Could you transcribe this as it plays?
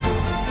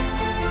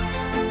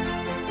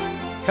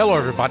Hello,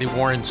 everybody.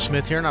 Warren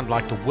Smith here, and I'd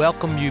like to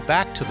welcome you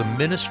back to the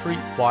Ministry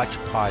Watch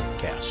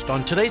podcast.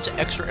 On today's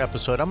extra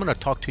episode, I'm going to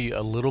talk to you a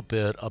little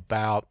bit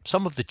about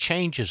some of the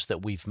changes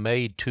that we've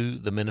made to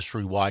the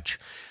Ministry Watch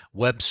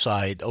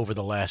website over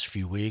the last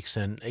few weeks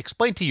and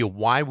explain to you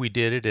why we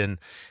did it and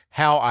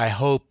how I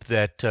hope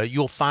that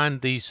you'll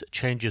find these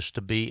changes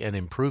to be an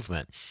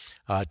improvement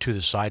to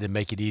the site and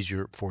make it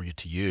easier for you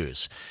to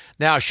use.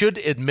 Now, I should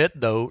admit,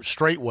 though,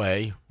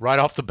 straightway, right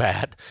off the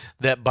bat,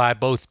 that by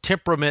both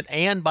temperament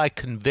and by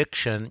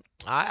conviction,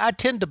 I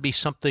tend to be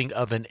something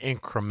of an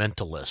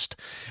incrementalist.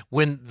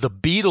 When the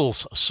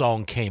Beatles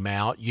song came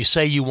out, You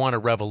Say You Want a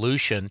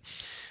Revolution,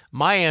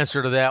 my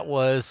answer to that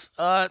was,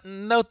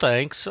 no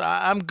thanks,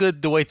 I'm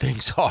good the way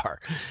things are.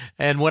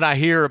 And when I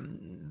hear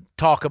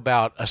talk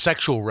about a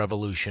sexual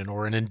revolution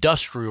or an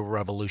industrial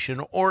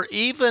revolution or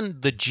even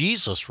the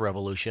Jesus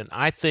revolution,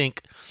 I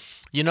think,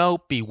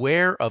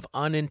 beware of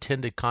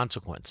unintended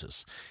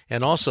consequences.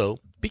 And also,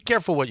 be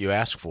careful what you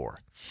ask for.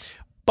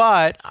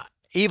 But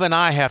even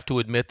I have to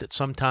admit that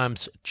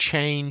sometimes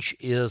change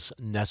is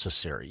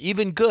necessary,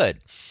 even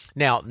good.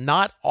 Now,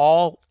 not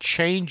all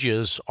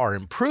changes are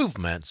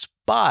improvements,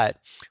 but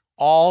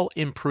all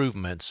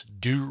improvements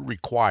do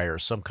require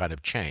some kind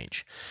of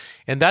change.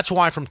 And that's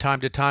why from time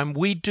to time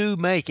we do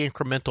make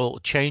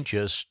incremental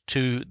changes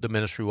to the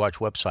Ministry Watch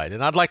website.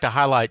 And I'd like to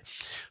highlight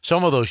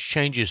some of those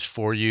changes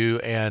for you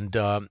and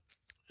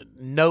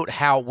note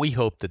how we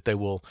hope that they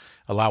will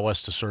allow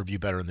us to serve you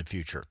better in the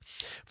future.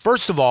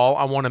 First of all,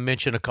 I want to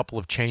mention a couple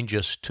of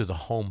changes to the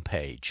home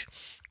page.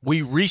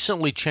 We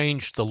recently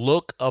changed the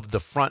look of the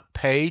front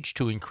page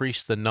to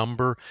increase the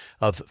number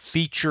of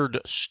featured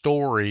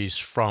stories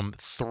from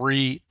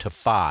 3 to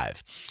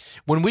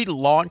 5. When we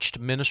launched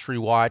Ministry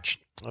Watch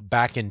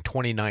back in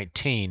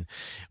 2019,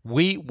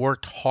 we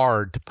worked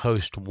hard to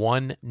post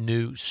one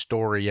new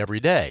story every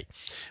day.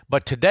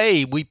 But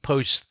today we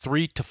post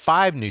 3 to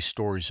 5 new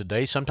stories a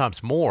day,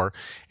 sometimes more,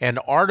 and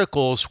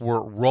articles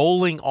were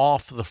rolling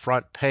off the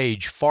front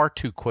page far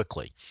too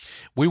quickly.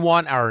 We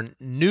want our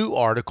new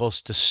articles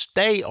to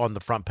stay on the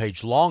front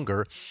page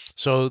longer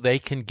so they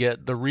can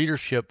get the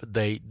readership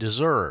they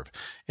deserve.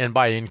 And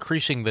by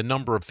increasing the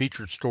number of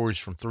featured stories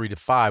from 3 to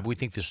 5, we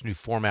think this new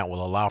format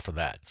will allow for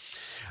that.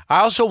 I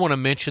also want to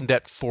mention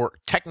that for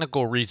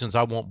technical reasons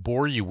I won't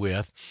bore you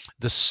with,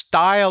 the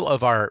style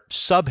of our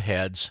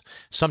subheads,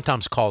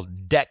 sometimes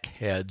called deck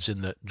heads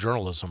in the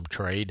journalism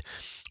trade,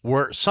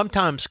 were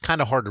sometimes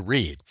kind of hard to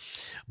read.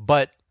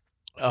 But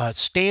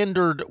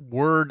standard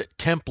word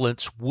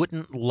templates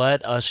wouldn't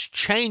let us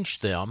change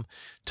them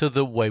to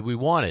the way we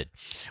wanted.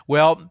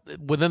 Well,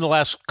 within the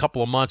last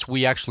couple of months,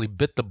 we actually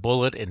bit the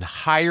bullet and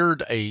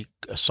hired a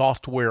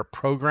software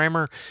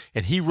programmer,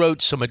 and he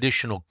wrote some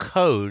additional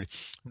code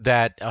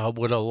that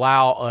would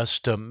allow us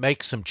to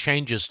make some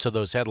changes to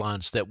those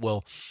headlines that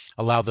will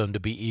allow them to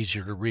be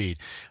easier to read.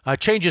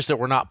 Changes that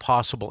were not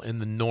possible in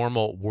the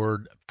normal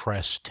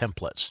WordPress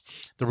templates.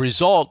 The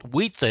result,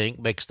 we think,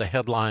 makes the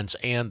headlines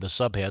and the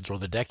subheads or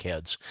the deck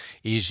heads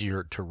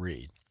easier to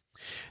read.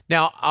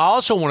 Now, I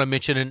also want to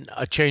mention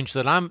a change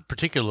that I'm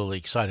particularly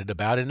excited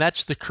about, and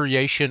that's the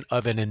creation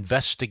of an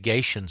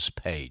investigations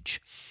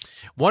page.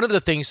 One of the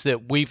things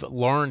that we've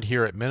learned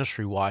here at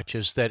Ministry Watch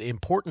is that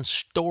important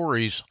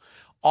stories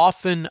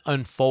often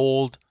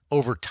unfold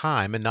over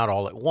time and not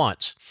all at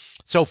once.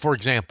 So, for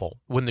example,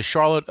 when the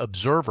Charlotte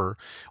Observer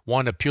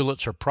won a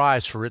Pulitzer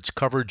Prize for its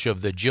coverage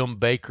of the Jim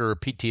Baker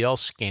PTL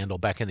scandal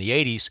back in the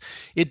 80s,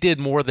 it did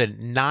more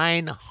than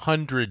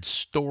 900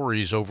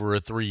 stories over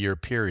a 3-year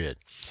period.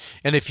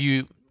 And if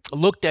you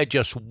looked at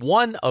just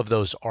one of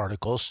those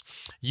articles,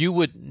 you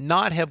would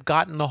not have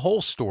gotten the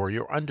whole story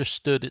or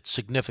understood its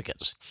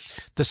significance.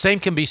 The same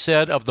can be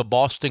said of the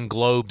Boston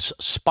Globe's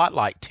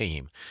Spotlight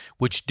team,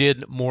 which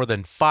did more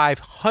than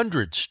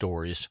 500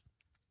 stories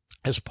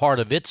as part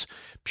of its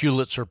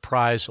Pulitzer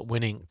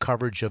Prize-winning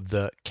coverage of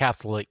the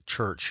Catholic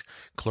Church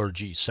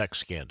clergy sex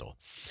scandal.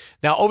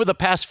 Now, over the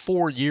past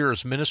 4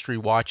 years, Ministry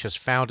Watch has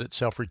found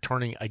itself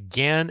returning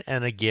again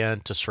and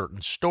again to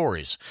certain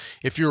stories.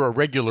 If you're a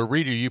regular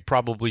reader, you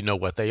probably know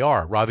what they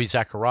are. Ravi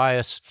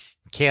Zacharias,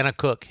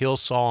 Kanakuk,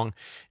 Hillsong,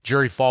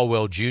 Jerry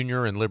Falwell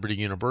Jr. and Liberty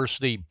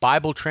University,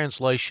 Bible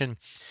translation,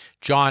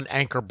 John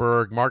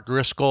Ankerberg, Mark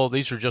Driscoll.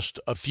 These are just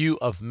a few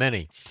of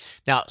many.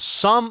 Now,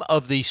 some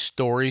of these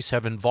stories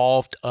have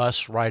involved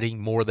us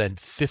writing more than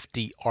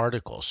 50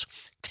 articles,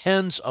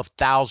 tens of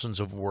thousands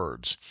of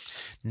words.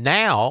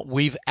 Now,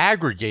 we've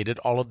aggregated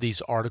all of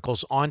these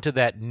articles onto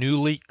that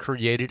newly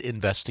created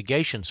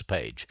investigations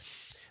page.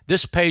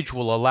 This page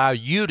will allow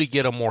you to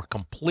get a more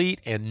complete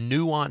and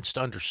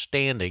nuanced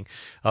understanding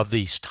of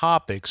these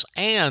topics,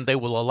 and they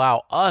will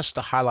allow us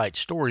to highlight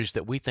stories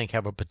that we think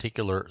have a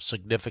particular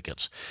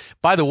significance.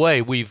 By the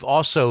way, we've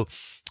also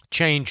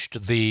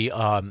changed the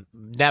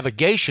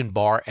navigation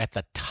bar at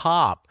the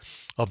top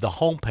of the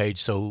homepage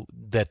so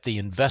that the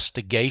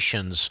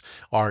investigations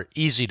are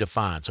easy to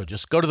find. So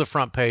just go to the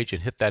front page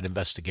and hit that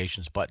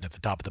investigations button at the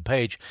top of the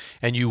page,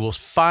 and you will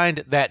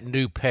find that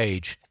new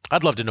page.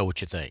 I'd love to know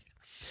what you think.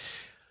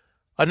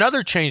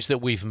 Another change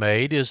that we've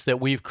made is that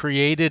we've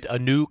created a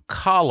new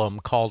column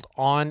called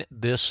On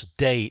This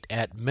Date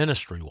at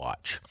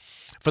MinistryWatch.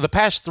 For the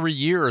past 3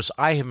 years,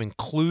 I have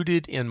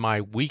included in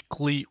my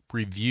weekly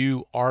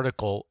review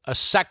article a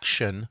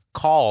section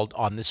called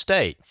On This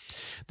Date.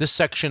 This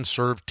section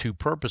served two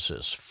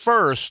purposes.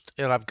 First,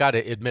 and I've got to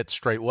admit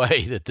straight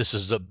away that this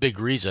is a big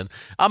reason,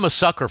 I'm a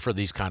sucker for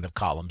these kind of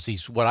columns,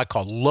 these what I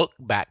call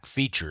look-back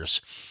features.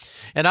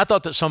 And I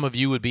thought that some of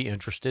you would be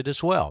interested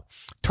as well.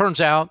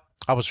 Turns out,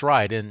 I was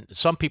right, and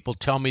some people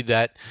tell me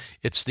that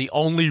it's the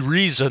only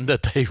reason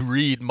that they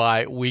read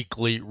my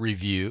weekly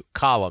review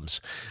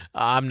columns.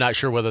 I'm not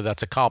sure whether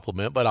that's a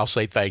compliment, but I'll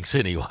say thanks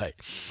anyway.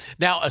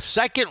 Now, a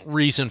second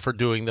reason for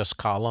doing this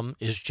column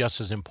is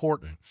just as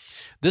important.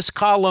 This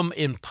column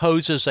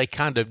imposes a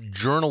kind of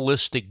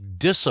journalistic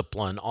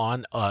discipline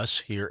on us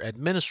here at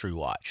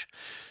MinistryWatch.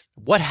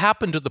 What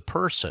happened to the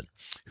person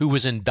who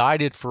was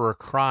indicted for a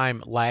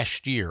crime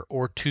last year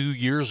or 2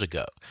 years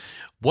ago?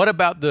 What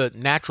about the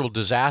natural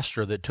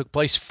disaster that took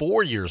place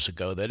 4 years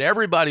ago that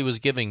everybody was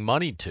giving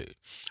money to?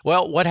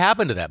 Well, what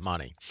happened to that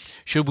money?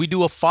 Should we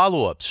do a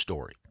follow-up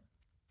story?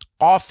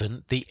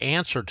 Often, the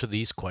answer to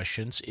these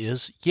questions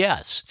is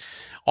yes.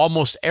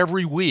 Almost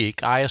every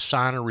week, I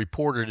assign a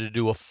reporter to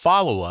do a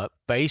follow-up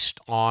based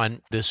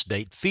on this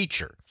date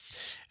feature.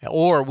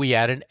 Or we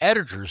add an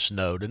editor's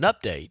note, an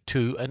update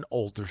to an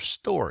older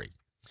story.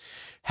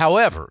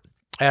 However,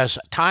 as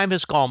time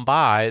has gone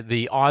by,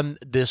 the On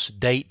This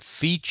Date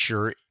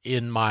feature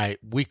in my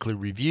weekly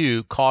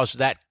review caused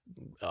that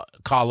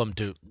column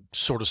to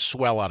sort of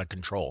swell out of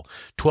control.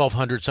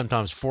 1,200,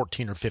 sometimes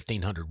 1,400 or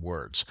 1,500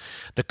 words.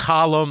 The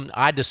column,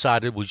 I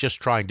decided, was just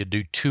trying to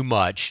do too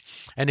much,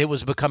 and it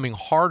was becoming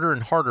harder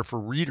and harder for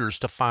readers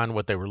to find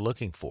what they were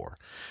looking for.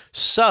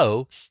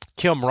 So,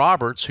 Kim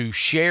Roberts, who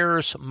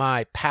shares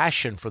my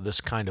passion for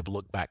this kind of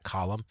look-back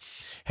column,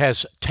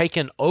 has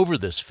taken over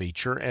this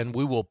feature, and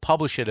we will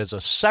publish it as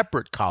a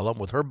separate column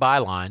with her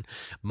byline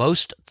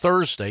most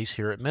Thursdays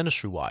here at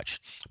MinistryWatch.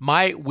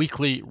 My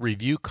weekly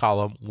review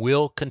column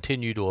will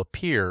continue to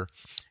appear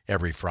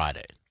every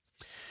Friday.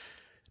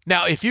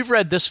 Now, if you've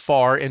read this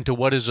far into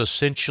what is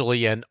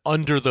essentially an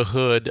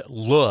under-the-hood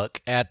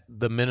look at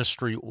the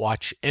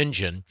MinistryWatch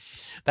engine,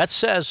 that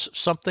says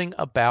something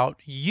about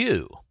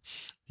you.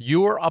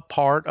 You're a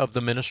part of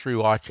the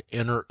MinistryWatch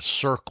inner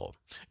circle.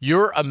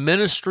 You're a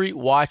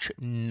MinistryWatch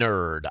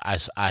nerd.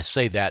 I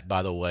say that,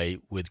 by the way,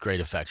 with great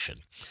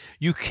affection.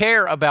 You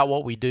care about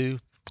what we do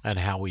and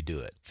how we do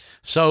it.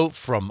 So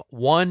from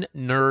one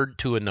nerd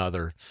to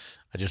another,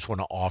 I just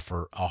want to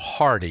offer a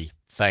hearty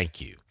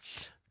thank you,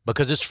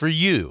 because it's for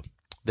you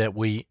that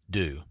we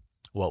do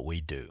what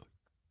we do.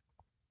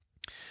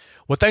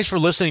 Well, thanks for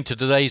listening to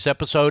today's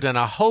episode, and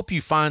I hope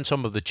you find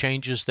some of the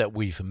changes that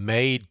we've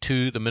made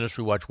to the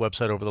MinistryWatch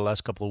website over the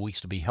last couple of weeks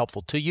to be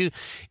helpful to you.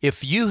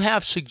 If you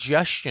have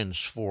suggestions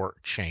for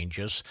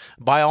changes,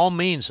 by all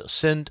means,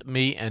 send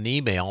me an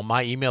email.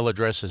 My email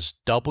address is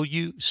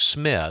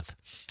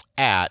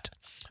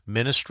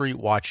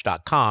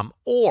wsmith@ministrywatch.com,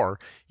 or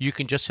you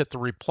can just hit the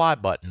reply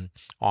button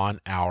on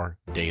our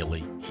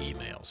daily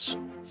emails.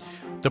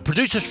 The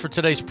producers for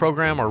today's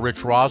program are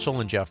Rich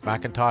Rosell and Jeff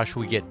McIntosh.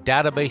 We get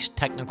database,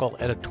 technical,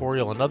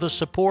 editorial, and other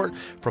support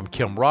from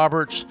Kim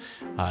Roberts,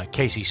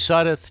 Casey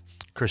Suddeth,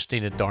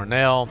 Christina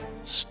Darnell,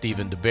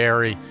 Stephen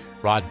DeBerry,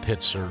 Rod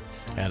Pitzer,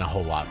 and a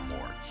whole lot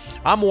more.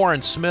 I'm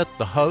Warren Smith,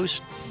 the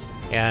host,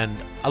 and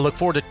I look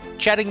forward to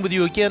chatting with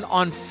you again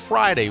on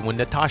Friday when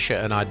Natasha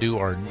and I do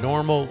our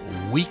normal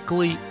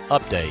weekly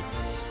update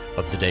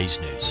of the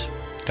day's news.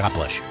 God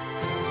bless you.